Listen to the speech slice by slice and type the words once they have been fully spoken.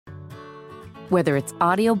Whether it's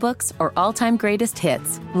audiobooks or all-time greatest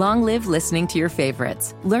hits, long live listening to your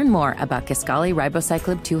favorites. Learn more about Kisqali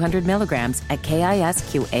Ribociclib 200 milligrams at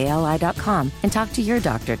KISQALI.com and talk to your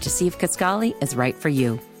doctor to see if Kisqali is right for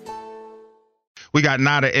you. We got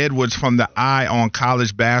Nata Edwards from the Eye on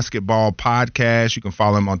College Basketball podcast. You can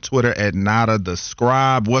follow him on Twitter at Nata the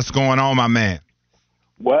Scribe. What's going on, my man?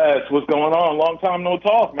 Wes, what's going on? Long time no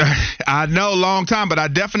talk, man. I know, long time, but I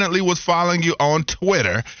definitely was following you on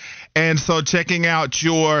Twitter. And so checking out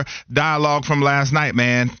your dialogue from last night,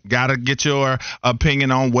 man, got to get your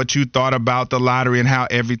opinion on what you thought about the lottery and how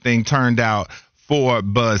everything turned out for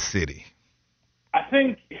Buzz City. I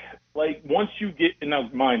think, once you get, and now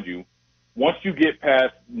mind you, once you get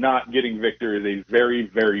past not getting Victor is a very,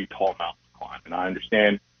 very tall mountain to climb. And I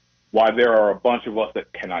understand why there are a bunch of us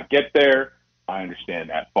that cannot get there. I understand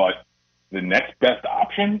that. But the next best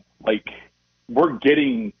option, we're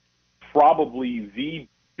getting probably the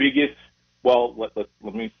biggest,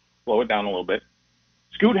 let me slow it down a little bit.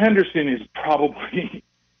 Scoot Henderson is probably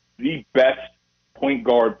the best point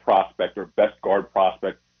guard prospect or best guard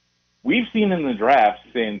prospect we've seen in the draft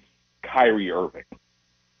since Kyrie Irving.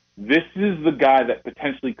 This is the guy that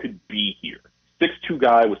potentially could be here. 6'2"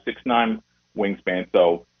 guy with 6'9" wingspan.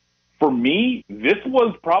 So for me, this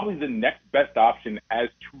was probably the next best option as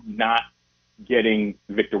to not getting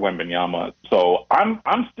Victor Wembanyama. So I'm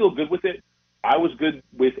still good with it. I was good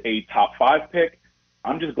with a top 5 pick.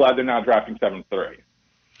 I'm just glad they're not drafting 7th or 8th.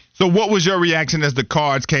 So what was your reaction as the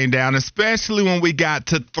cards came down, especially when we got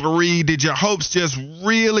to 3? Did your hopes just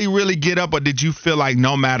really, really get up, or did you feel like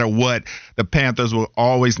no matter what, the Panthers were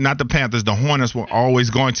always, not the Panthers, the Hornets were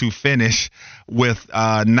always going to finish with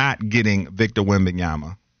not getting Victor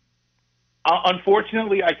Wembanyama?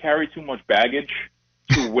 Unfortunately, I carry too much baggage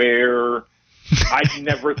to where I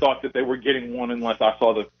never thought that they were getting one unless I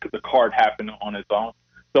saw the card happen on its own.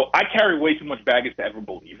 So I carry way too much baggage to ever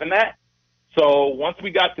believe in that. So once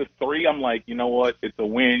we got to 3, I'm like, you know what? It's a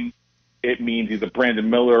win. It means either Brandon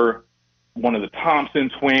Miller, one of the Thompson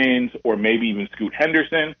twins, or maybe even Scoot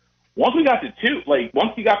Henderson. Once we got to 2,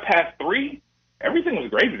 once we got past 3, everything was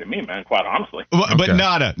gravy to me, man, quite honestly. But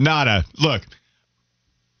Nata, look,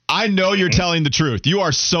 I know you're telling the truth. You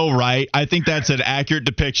are so right. I think that's an accurate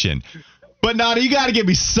depiction. But, Nata, you got to give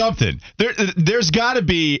me something. There's got to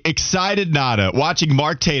be excited Nata watching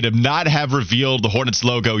Mark Tatum not have revealed the Hornets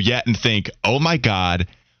logo yet and think, oh, my God,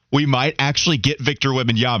 we might actually get Victor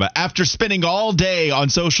Wembanyama. After spending all day on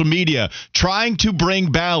social media trying to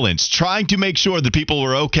bring balance, trying to make sure that people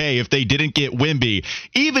were okay if they didn't get Wemby,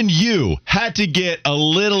 even you had to get a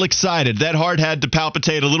little excited. That heart had to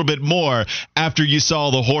palpitate a little bit more after you saw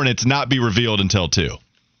the Hornets not be revealed until 2.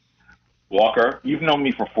 Walker, you've known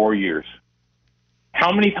me for 4 years.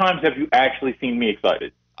 How many times have you actually seen me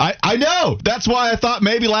excited? I know. That's why I thought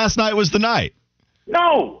maybe last night was the night.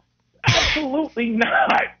 No, absolutely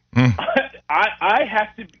not. I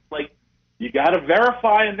have to, you got to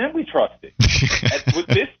verify and then we trust it. With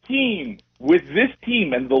this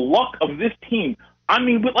team and the luck of this team,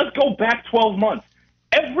 but let's go back 12 months.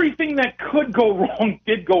 Everything that could go wrong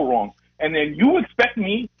did go wrong. And then you expect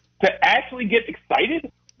me to actually get excited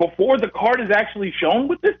before the card is actually shown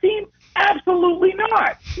with this team? Absolutely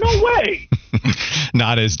not. No way.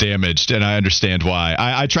 Not as damaged, and I understand why.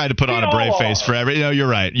 I tried to put on a brave face for every. No, you're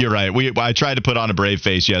right. I tried to put on a brave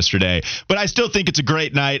face yesterday, but I still think it's a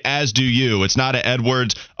great night, as do you. It's Nata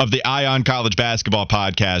Edwards of the Eye on College Basketball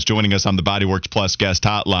podcast joining us on the Bodyworks Plus guest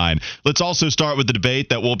hotline. Let's also start with the debate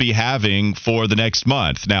that we'll be having for the next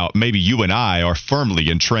month. Now, maybe you and I are firmly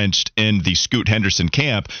entrenched in the Scoot Henderson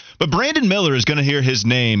camp, but Brandon Miller is going to hear his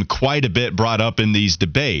name quite a bit brought up in these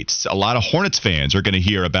debates. A lot of Hornets fans are going to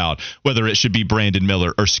hear about whether it should be Brandon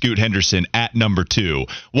Miller or Scoot Henderson at number 2.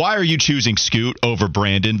 Why are you choosing Scoot over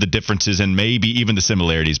Brandon, the differences and maybe even the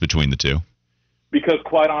similarities between the two? Because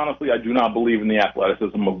quite honestly, I do not believe in the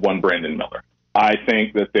athleticism of one Brandon Miller. I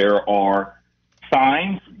think that there are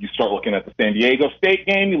signs. You start looking at the San Diego State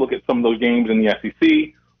game, you look at some of those games in the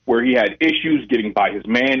SEC where he had issues getting by his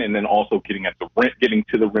man and then also getting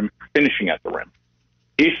to the rim, finishing at the rim.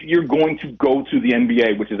 If you're going to go to the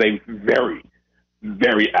NBA, which is a very,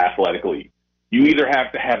 very athletic league, you either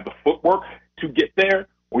have to have the footwork to get there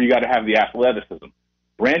or you got to have the athleticism.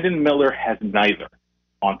 Brandon Miller has neither.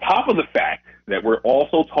 On top of the fact that we're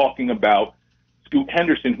also talking about Scoot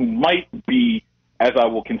Henderson, who might be, as I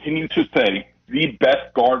will continue to say, the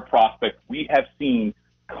best guard prospect we have seen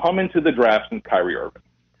come into the draft since Kyrie Irving.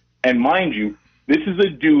 And mind you, this is a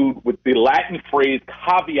dude with the Latin phrase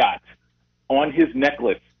caveat on his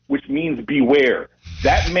necklace, which means beware.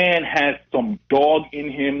 That man has some dog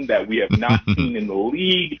in him that we have not seen in the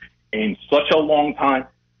league in such a long time.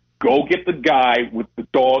 Go get the guy with the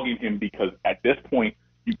dog in him, because at this point,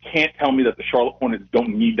 you can't tell me that the Charlotte Hornets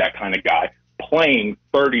don't need that kind of guy playing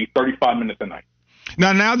 30, 35 minutes a night.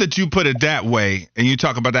 Now that you put it that way, and you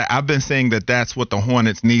talk about that, I've been saying that that's what the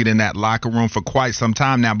Hornets need in that locker room for quite some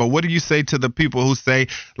time now. But what do you say to the people who say,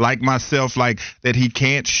 like myself, like that he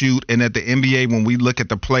can't shoot, and that the NBA, when we look at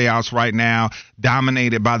the playoffs right now,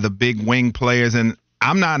 dominated by the big wing players? And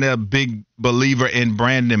I'm not a big believer in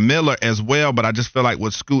Brandon Miller as well, but I just feel like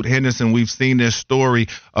with Scoot Henderson, we've seen this story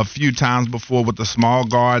a few times before with the small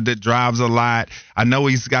guard that drives a lot. I know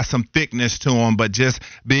he's got some thickness to him, but just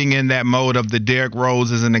being in that mode of the Derrick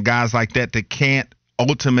Roses and the guys like that can't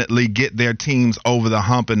ultimately get their teams over the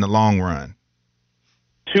hump in the long run.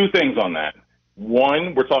 Two things on that.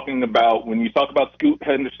 One, we're talking about, when you talk about Scoot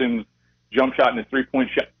Henderson's jump shot and his three-point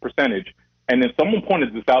percentage, and then someone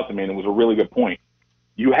pointed this out to me, and it was a really good point.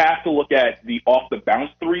 You have to look at the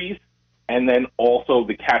off-the-bounce threes and then also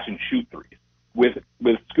the catch-and-shoot threes.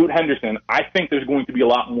 With Scoot Henderson, I think there's going to be a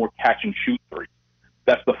lot more catch-and-shoot threes.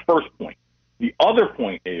 That's the first point. The other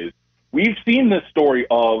point is we've seen this story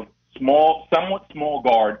of somewhat small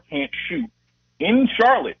guard can't shoot in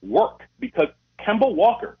Charlotte work, because Kemba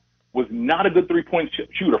Walker was not a good three-point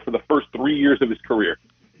shooter for the first 3 years of his career.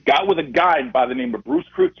 Got with a guy by the name of Bruce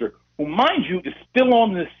Kreutzer, who, mind you, is still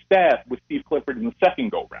on this staff with Steve Clifford in the second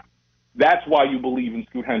go-round. That's why you believe in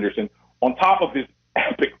Scoot Henderson. On top of his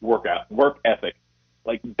epic work ethic,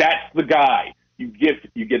 like, that's the guy. You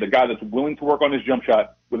get a guy that's willing to work on his jump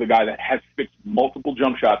shot with a guy that has fixed multiple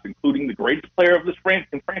jump shots, including the greatest player of this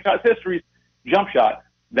in franchise history's jump shot.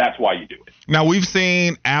 That's why you do it. Now, we've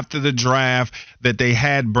seen after the draft that they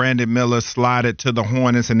had Brandon Miller slotted to the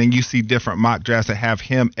Hornets, and then you see different mock drafts that have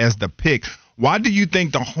him as the pick. Why do you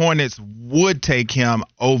think the Hornets would take him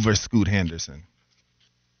over Scoot Henderson?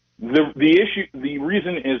 The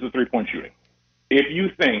reason is the three-point shooting. If you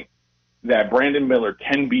think that Brandon Miller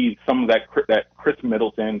can be some of that Chris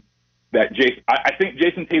Middleton, I think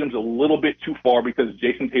Jason Tatum's a little bit too far, because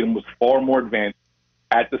Jason Tatum was far more advanced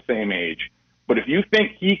at the same age. But if you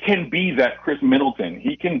think he can be that Chris Middleton,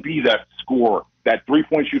 he can be that scorer, that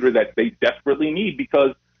three-point shooter that they desperately need,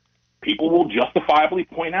 because people will justifiably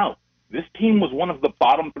point out this team was one of the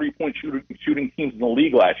bottom three-point shooting teams in the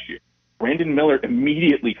league last year. Brandon Miller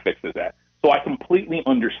immediately fixes that. So I completely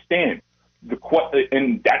understand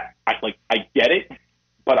I get it,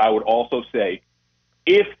 but I would also say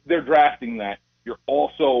if they're drafting that, you're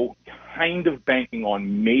also kind of banking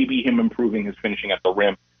on maybe him improving his finishing at the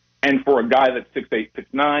rim. And for a guy that's 6'8",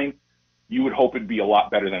 6'9", you would hope it'd be a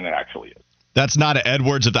lot better than it actually is. That's Nata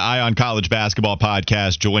Edwards of the Ion College Basketball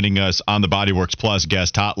Podcast joining us on the Bodyworks Plus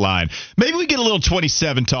guest hotline. Maybe we get a little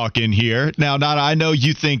 27 talk in here. Now, Nata, I know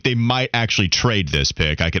you think they might actually trade this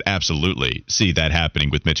pick. I could absolutely see that happening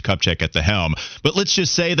with Mitch Kupchak at the helm. But let's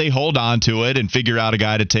just say they hold on to it and figure out a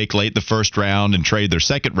guy to take late the first round and trade their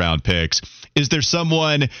second round picks. Is there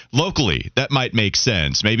someone locally that might make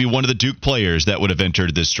sense? Maybe one of the Duke players that would have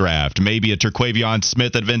entered this draft. Maybe a Terquavion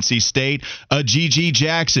Smith at NC State, a G.G.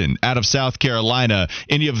 Jackson out of South Carolina.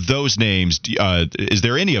 Any of those names? Is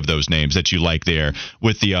there any of those names that you like there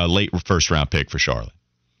with the late first round pick for Charlotte?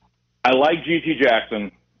 I like G.G.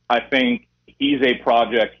 Jackson. I think he's a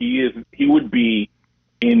project. He would be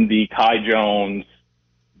in the Kai Jones,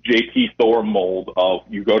 J.T. Thor mold of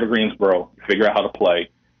you go to Greensboro, figure out how to play,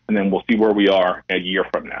 and then we'll see where we are a year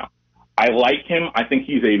from now. I like him. I think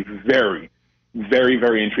he's a very, very,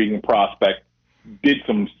 very intriguing prospect. Did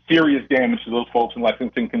some serious damage to those folks in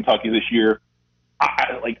Lexington, Kentucky this year.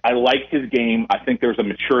 I like his game. I think there's a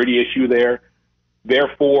maturity issue there.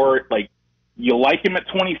 Therefore, you like him at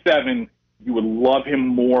 27, you would love him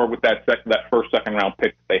more with that first, second round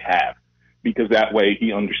pick that they have, because that way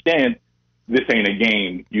he understands this ain't a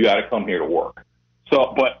game. You got to come here to work.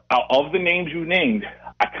 So, but of the names you named,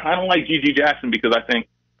 I kind of like G.G. Jackson, because I think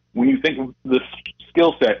when you think of the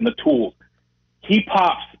skill set and the tools, he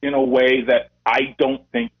pops in a way that I don't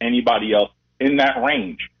think anybody else in that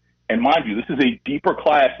range. And mind you, this is a deeper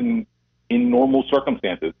class in normal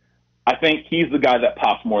circumstances. I think he's the guy that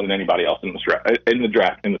pops more than anybody else in the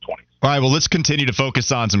draft in the 20s. All right, well, let's continue to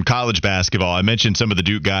focus on some college basketball. I mentioned some of the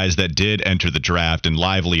Duke guys that did enter the draft in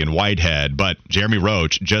Lively and Whitehead, but Jeremy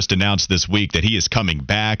Roach just announced this week that he is coming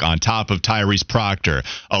back on top of Tyrese Proctor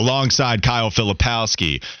alongside Kyle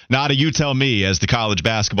Filipowski. Nata, you tell me, as the college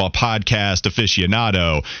basketball podcast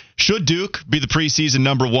aficionado, should Duke be the preseason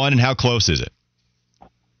number one, and how close is it?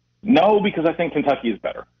 No, because I think Kentucky is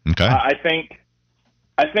better. Okay. I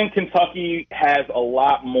think Kentucky has a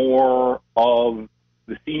lot more of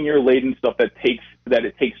the senior-laden stuff that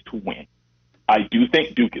it takes to win. I do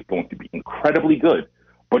think Duke is going to be incredibly good.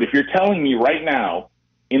 But if you're telling me right now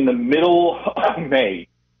in the middle of May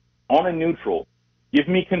on a neutral, give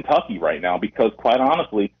me Kentucky right now because, quite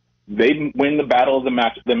honestly, they win the battle of the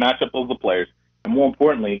matchup of the players. And more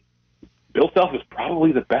importantly, Bill Self is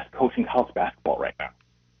probably the best coach in college basketball right now.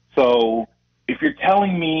 So if you're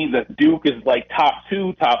telling me that Duke is like top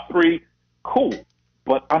 2, top 3, cool.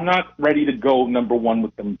 But I'm not ready to go number 1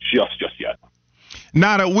 with them just yet.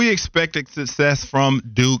 Nata, we expected success from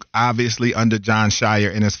Duke, obviously, under John Shire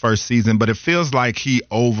in his first season, but it feels like he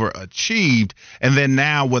overachieved. And then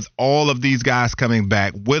now with all of these guys coming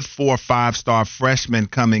back, with 4 5-star freshmen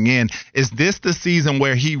coming in, is this the season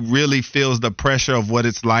where he really feels the pressure of what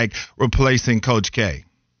it's like replacing Coach K?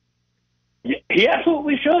 He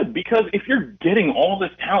absolutely should, because if you're getting all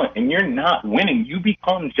this talent and you're not winning, you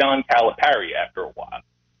become John Calipari after a while.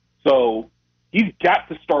 So he's got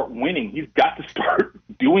to start winning. He's got to start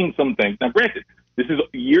doing some things. Now, granted, this is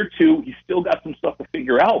year 2. He's still got some stuff to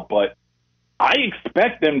figure out, but I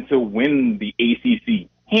expect them to win the ACC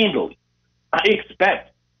handily. I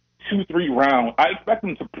expect 2-3 rounds. I expect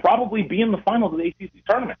them to probably be in the finals of the ACC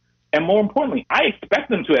tournament. And more importantly, I expect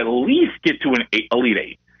them to at least get to an Elite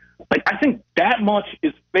 8. Like, I think that much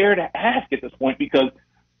is fair to ask at this point because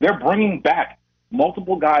they're bringing back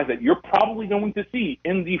multiple guys that you're probably going to see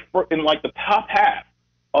in the top half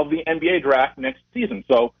of the NBA draft next season.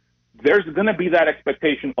 So there's going to be that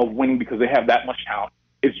expectation of winning because they have that much talent.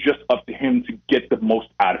 It's just up to him to get the most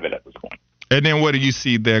out of it at this point. And then what do you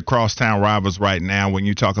see their crosstown rivals right now when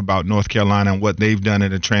you talk about North Carolina and what they've done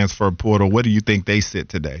in the transfer portal? What do you think they sit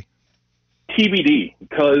today? TBD,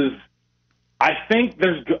 because I think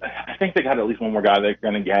they got at least one more guy they're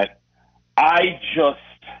going to get.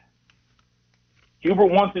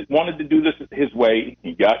 Hubert wanted to do this his way.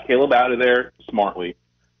 He got Caleb out of there smartly.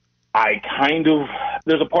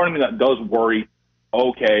 There's a part of me that does worry,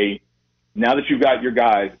 okay, now that you've got your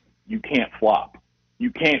guys, you can't flop.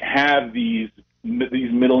 You can't have these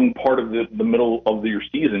middling part of the middle of your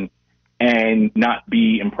season and not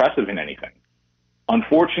be impressive in anything.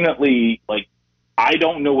 Unfortunately, I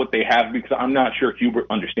don't know what they have because I'm not sure Hubert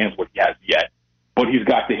understands what he has yet, but he's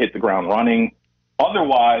got to hit the ground running.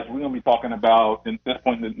 Otherwise, we're going to be talking about, at this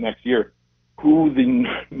point in the next year, who the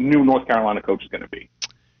new North Carolina coach is going to be.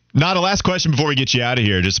 Not a last question before we get you out of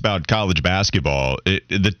here, just about college basketball.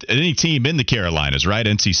 Any team in the Carolinas, right?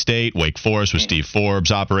 NC State, Wake Forest with Steve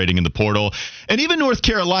Forbes operating in the portal. And even North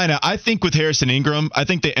Carolina, I think with Harrison Ingram, I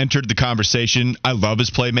think they entered the conversation. I love his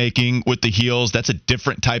playmaking with the heels. That's a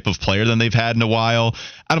different type of player than they've had in a while.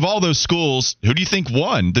 Out of all those schools, who do you think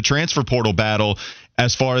won the transfer portal battle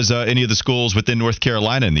as far as any of the schools within North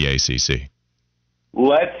Carolina in the ACC?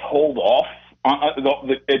 Let's hold off.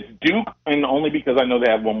 It's Duke, and only because I know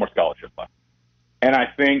they have one more scholarship left. And I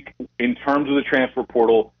think in terms of the transfer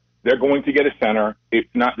portal, they're going to get a center. It's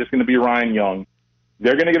not just going to be Ryan Young.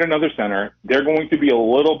 They're going to get another center. They're going to be a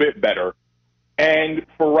little bit better. And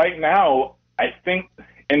for right now, I think,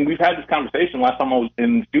 and we've had this conversation last time I was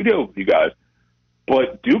in the studio with you guys,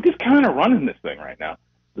 but Duke is kind of running this thing right now.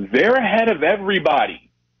 They're ahead of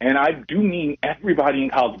everybody. And I do mean everybody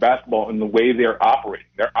in college basketball in the way they're operating.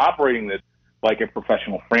 They're operating this like a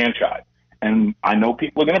professional franchise. And I know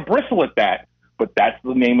people are going to bristle at that, but that's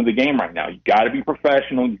the name of the game right now. You got to be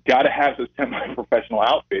professional. You got to have this semi-professional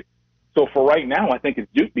outfit. So for right now, I think it's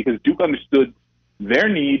Duke because Duke understood their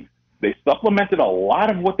needs. They supplemented a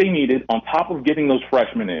lot of what they needed on top of getting those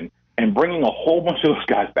freshmen in and bringing a whole bunch of those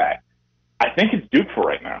guys back. I think it's Duke for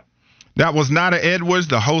right now. That was Nata Edwards,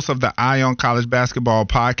 the host of the Eye on College Basketball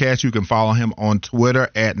podcast. You can follow him on Twitter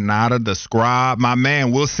at Nata the Scribe. My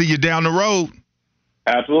man, we'll see you down the road.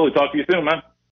 Absolutely. Talk to you soon, man.